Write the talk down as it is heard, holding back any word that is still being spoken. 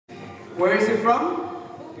Where is it from?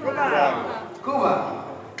 Cuba. Cuba.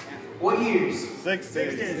 What years?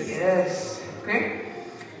 60s. Yes. Okay.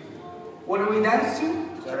 What do we dance to?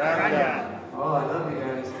 Pachanga. Oh, I love you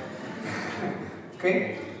guys.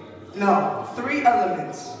 Okay. Now, 3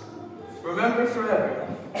 elements. Remember forever.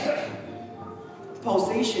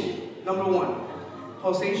 Pulsation, number 1.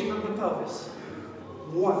 Pulsation of the pelvis.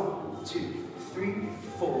 1, 2, 3,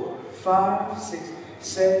 4, 5, 6,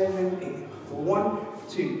 7, 8. 1,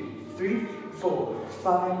 2, 3, 4,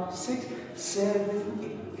 5, 6, 7,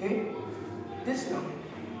 8. Okay? This note.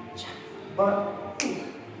 But,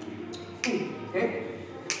 okay?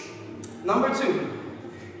 Number 2,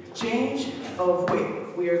 change of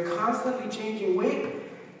weight. We are constantly changing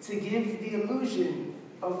weight to give the illusion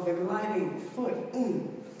of the gliding foot.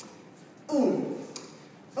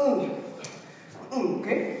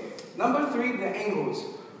 Okay? Number 3, the angles.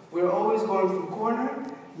 We're always going from corner,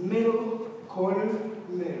 middle, corner,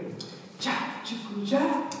 middle. Cha, chuku,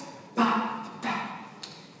 cha, pa, pa.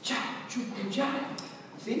 Cha, chuku, cha.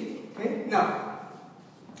 See? Okay? Now,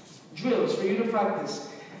 drills for you to practice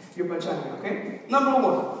your pachanga, okay? Number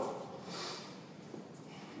 1.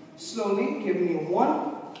 Slowly give me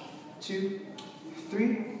 1, 2,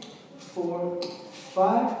 3, 4,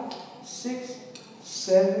 5, 6,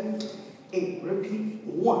 7, 8. Repeat.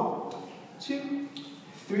 1, 2,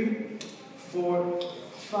 3, 4,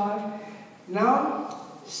 5. Now,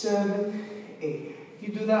 7, 8. You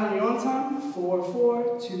do that on your own time. 4,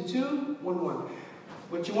 4, 2, 2, 1, 1.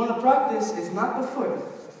 What you want to practice is not the foot.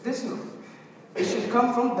 This note. It should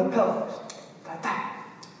come from the pelvis. Ta ta.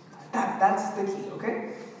 Ta ta. That's the key,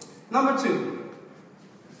 okay? Number 2.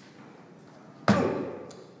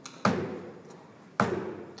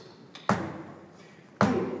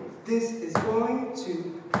 This is going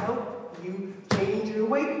to help you change your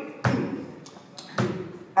weight.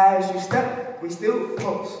 As you step, we still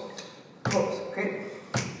pulse. Pulse, okay?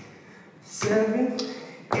 7,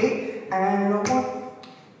 8, and 1,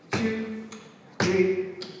 2,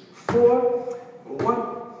 3, 4.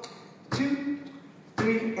 1, 2,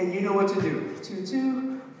 3, and you know what to do. 2,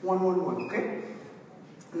 2, 1, 1, 1, okay?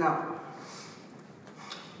 Now,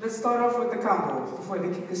 let's start off with the combo before they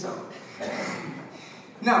kick us out.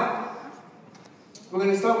 Now, we're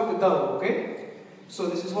going to start with the double, okay? So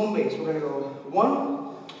this is home base. We're going to go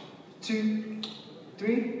 1, 2,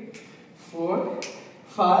 3, 4,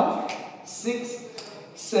 5, 6,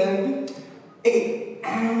 7, 8,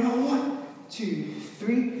 and 1, 2,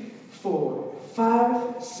 3, 4,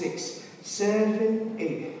 5, 6, 7,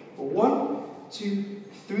 8. 1, 2,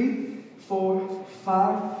 3, 4,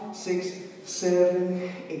 5, 6,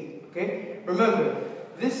 7, 8. Okay? Remember,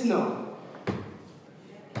 this note.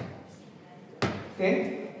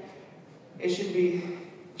 Okay? It should be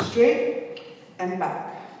straight and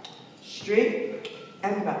back. Straight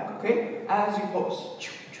and back. Okay? As you pulse.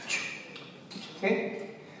 Okay?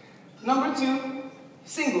 Number 2,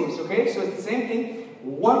 singles. Okay? So it's the same thing.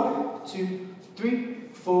 1, 2, 3,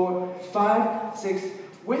 4, 5, 6.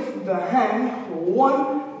 With the hand.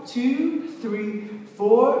 1, 2, 3,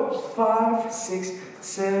 4, 5, 6,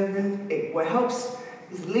 7, 8. What helps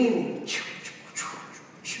is leaning.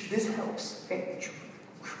 This helps. Okay?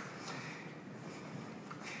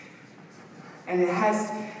 And it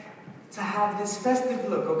has to have this festive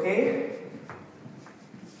look, okay?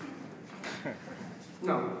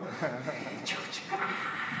 No. It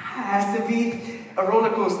has to be a roller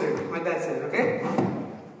coaster, my dad said, okay?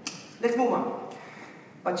 Let's move on.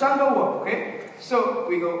 Pachanga walk, okay? So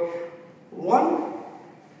we go 1,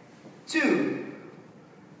 2,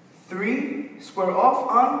 3, square off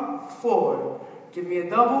on 4. Give me a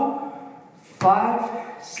double.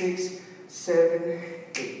 5, 6, 7,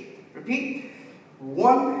 8. Repeat.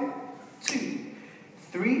 1, 2,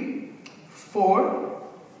 3, 4,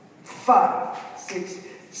 5, 6,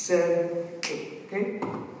 7, 8. Okay?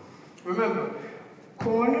 Remember,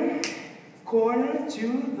 corner, corner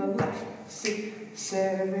to the left. 6,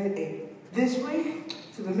 7, 8. This way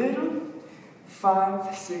to the middle.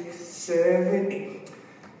 5, 6, 7, 8.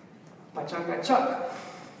 Pachanga chuck.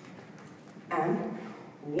 And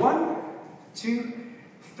 1, 2,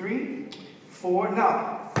 3, 4.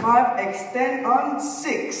 Now, 5, extend on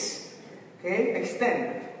 6. Okay,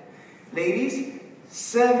 extend. Ladies,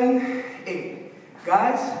 7, 8.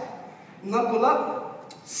 Guys, knuckle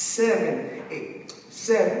up. 7, 8.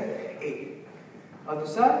 7, 8. Other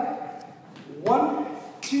side. 1,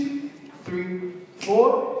 2, 3,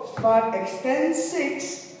 4, 5. Extend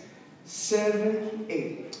 6. 7,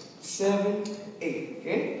 8. 7, 8.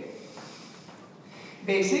 Okay?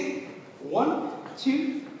 Basic. 1,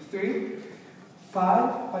 2, 3,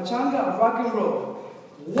 5. Pachanga, rock and roll.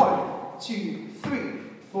 1, 2, 3,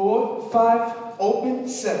 4, 5, open,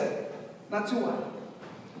 7. Not too wide.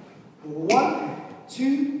 1,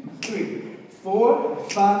 2, 3, 4,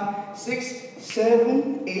 5, 6,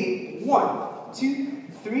 7, 8. 1, 2,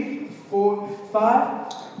 3, 4,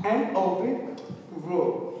 5, and open,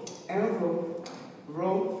 roll, and roll,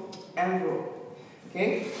 roll, and roll.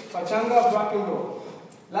 Okay? Pachanga, rock and roll.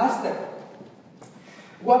 Last step.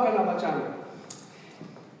 Walk na pachanga.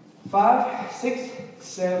 5, 6,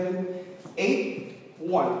 7, 8,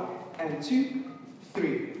 1, and 2,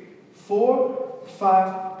 3, 4,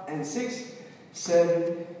 5, and 6,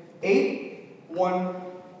 7, 8, 1,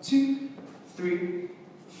 2, 3,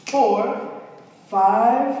 4,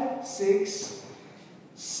 5, 6,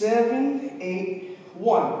 7, 8,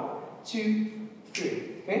 1, 2, 3.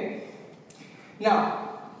 Okay?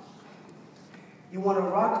 Now, you want to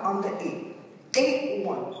rock on the 8. 8,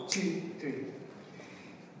 1, 2, 3.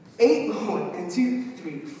 8, 1, and 2,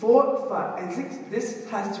 3, 4, 5, and 6. This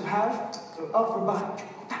has to have the upper body.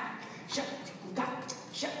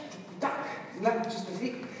 Not just the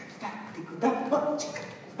feet.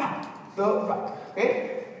 The rock.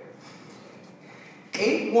 Okay?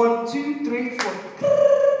 8, 1, 2, 3, 4.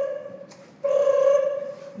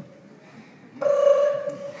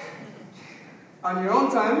 On your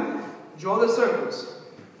own time, draw the circles.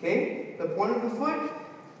 Okay? The point of the foot,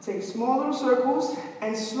 take smaller circles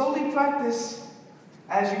and slowly practice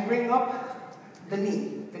as you bring up the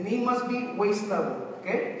knee. The knee must be waist level.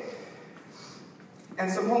 Okay?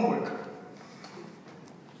 And some homework.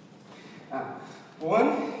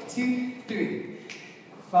 1, 2, 3,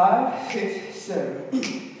 5, 6,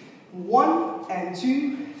 7. 1 and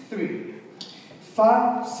 2, 3,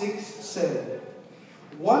 5, 6, 7.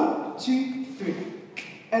 1, 2, 3,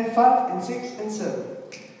 and 5 and 6 and 7.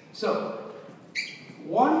 So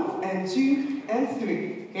 1 and 2 and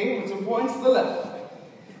 3. Okay, with some points to the left.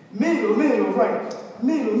 Middle, middle, right.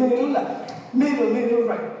 Middle, middle, left. Middle, middle,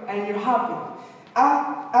 right. And you're hopping.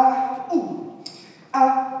 Ah, ah, ooh.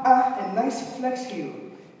 Ah, ah, and nice flex heel.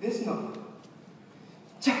 This note.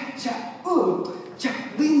 Cha, cha, ooh. Cha,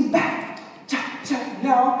 lean back. Cha, cha.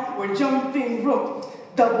 Now we're jumping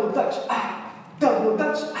rope. Double Dutch, ah. Double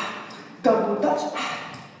Dutch, ah. Double Dutch,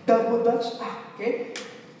 ah. Double Dutch, ah. Okay?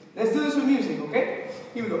 Let's do this with music, okay?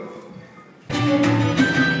 Here we go.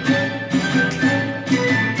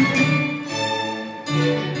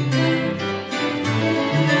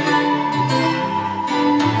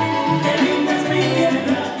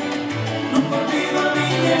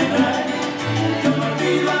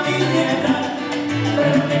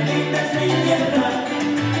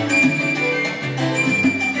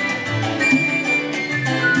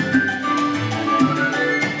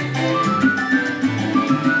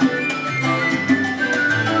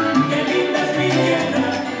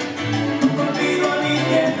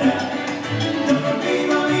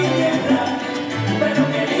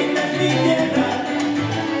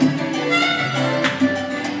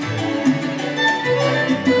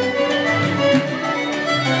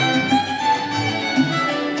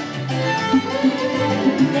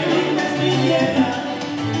 Qué linda es mi tierra.